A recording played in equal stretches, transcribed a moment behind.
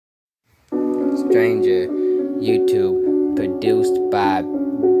Stranger, YouTube, produced by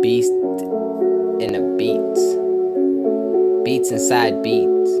Beast in the Beats. Beats inside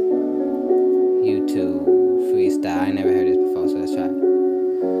beats. YouTube, freestyle. I ain't never heard this before, so let's try it.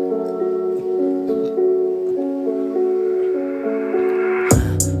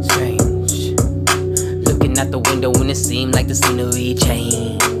 Strange. Looking out the window when it seemed like the scenery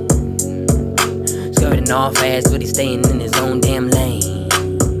changed. Skirting off fast, but he's staying in his own damn lane.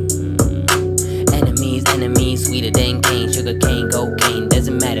 Enemies, sweeter than cane, sugar cane, cocaine,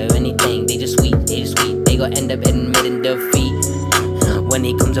 doesn't matter anything. They just sweet, they gon' end up admitting defeat when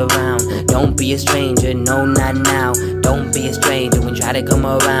he comes around. Don't be a stranger, no, not now. Don't be a stranger when try to come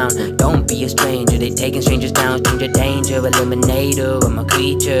around. Don't be a stranger, they taking strangers down. Stranger danger, eliminator. I'm a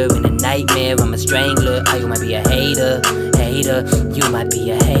creature in a nightmare, I'm a strangler. Oh, you might be a hater, you might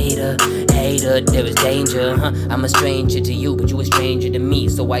be a hater, there is danger, I'm a stranger to you, but you a stranger to me.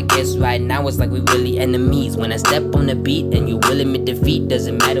 So I guess right now it's like we really enemies. When I step on the beat and you will admit defeat,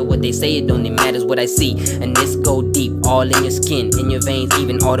 doesn't matter what they say, it only matters what I see. And this go deep, all in your skin, in your veins,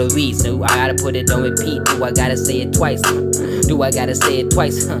 even arteries. So I gotta put it on repeat. Do I gotta say it twice? Do I gotta say it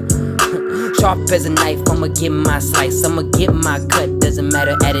twice? Sharp as a knife, I'ma get my slice, I'ma get my cut. Doesn't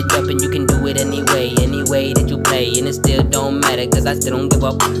matter, add it up and you can do it anyway. Any way that you play, and it still don't matter, cause I still don't give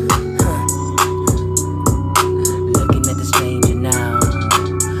up. Looking at the stranger now,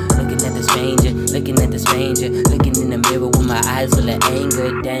 looking at the stranger, looking at the stranger, looking in the mirror with my eyes full of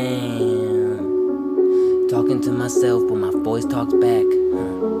anger. Damn, talking to myself but my voice talks back,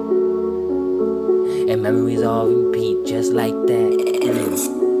 and memories all repeat just like that.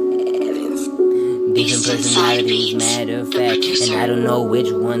 Different personalities, matter of fact, and I don't know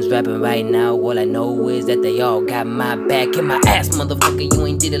which one's rapping right now. All I know is that they all got my back. In my ass, motherfucker, you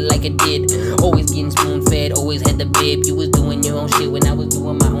ain't did it like I did. Always getting spoon-fed, always had the bib. You was doing your own shit when I was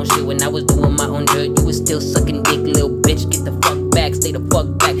doing my own shit. When I was doing my own dirt, you was still sucking dick, little bitch. Get the fuck back, stay the fuck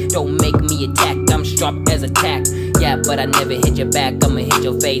back. Don't make me attack, I'm sharp as a tack. Yeah, but I never hit your back, I'ma hit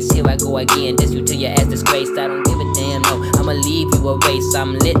your face. Here I go again, diss you till your ass disgraced. I don't give a damn, no, I'ma leave you erased.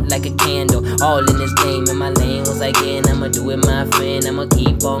 I'm lit like a candle, all in this game. In my lane, once again, I'ma do it, my friend. I'ma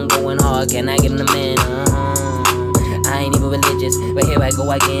keep on going hard, can I get in the man? I ain't even religious, but here I go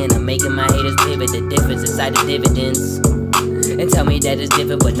again. I'm making my haters pivot, the difference inside the dividends. And tell me that it's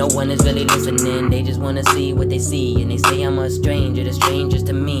different, but no one is really listening. They just wanna see what they see, and they say I'm a stranger, the strangers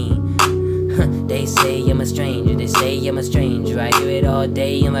to me. They say I'm a stranger, they say I'm a stranger. I hear it all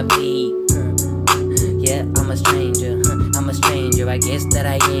day on my beat. Yeah, I'm a stranger, I'm a stranger. I guess that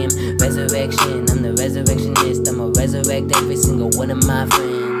I am. Resurrection, I'm the resurrectionist. I'ma resurrect every single one of my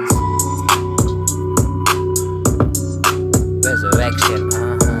friends. Resurrection,